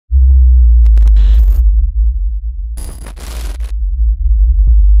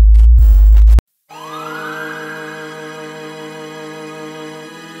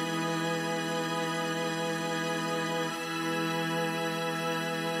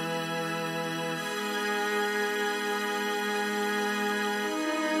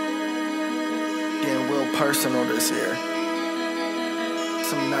personal this year.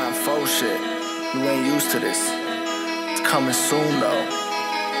 Some 9-4 shit. You ain't used to this. It's coming soon though.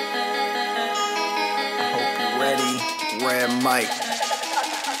 I hope you're ready. Red Mike.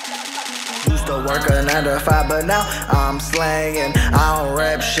 Used to work a 9 to 5, but now I'm slanging. I don't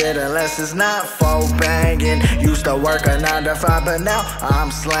rap shit unless it's not for banging. Used to work a 9 to 5, but now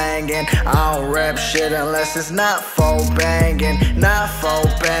I'm slanging. I don't rap shit unless it's not for banging. Not for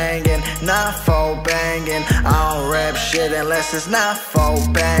banging, not for banging. I don't rap shit unless it's not for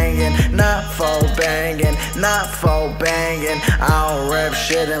banging. Not for banging, not for banging. I don't rap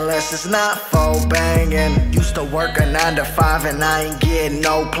shit unless it's not for banging. Used to work a 9 to 5 and I ain't getting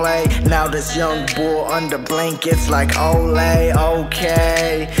no play. Now this young bull under blankets like Olay,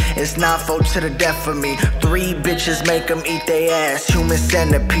 okay. It's 9-4 to the death for me. 3 bitches make them eat they ass, human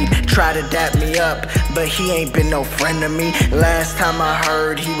centipede. Try to dap me up, but he ain't been no friend to me. Last time I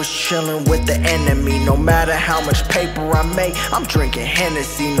heard, he was chilling with the enemy. No matter how much paper I make, I'm drinking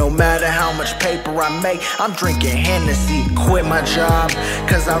Hennessy. No matter how much paper I make, I'm drinking Hennessy. Quit my job,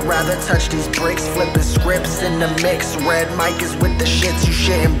 cause I'd rather touch these bricks. Flipping scripts in the mix. Red Mike is with the shits, you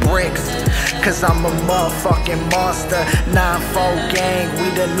shitting bricks. Cause I'm a motherfucking monster. 9-4 gang, we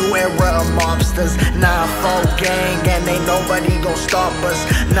the new era of mobsters. 9-4 gang, and ain't nobody gon' stop us.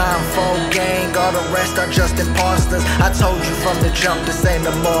 9-4 gang, all the rest are just imposters. I told you from the jump, this ain't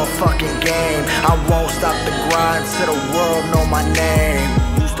a motherfucking game. I won't stop the grind till the world know my name.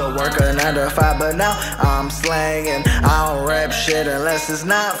 Used to work a 9 to 5, but now I'm slanging. I don't rap shit unless it's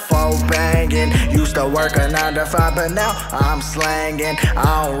not for banging. Used to work a 9 to 5, but now I'm slanging.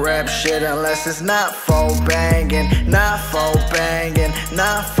 I don't rap shit unless it's not for banging. Not for banging,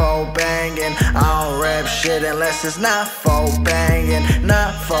 not for banging. I don't rap shit unless it's not for banging.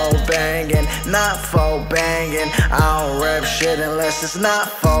 Not for banging, not for banging. I don't rap shit unless it's not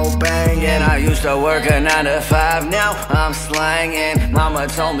for banging. I used to work a 9 to 5, now I'm slanging. Mama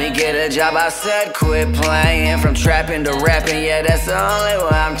told me get a job, I said quit playing. From trapping to rapping, yeah, that's the only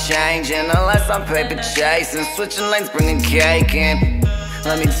way I'm changing. Unless I'm paper chasing, switching lanes, bringing cake in.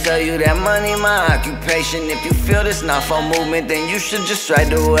 Let me tell you that money my occupation. If you feel this not for movement, then you should just try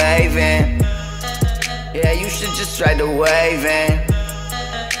to wave in. Yeah, you should just try to wave in.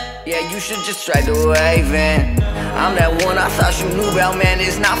 Yeah, you should just try to wave in. I'm that one I thought you knew about, man.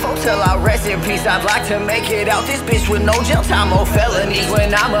 It's not for till I rest in peace. I'd like to make it out this bitch with no jail time or felonies.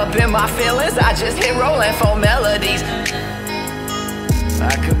 When I'm up in my feelings, I just hit rolling for melodies.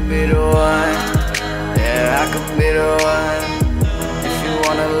 I could be the one, yeah, I could be the one. If you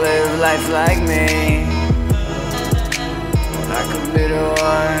wanna live life like me, I could be the one.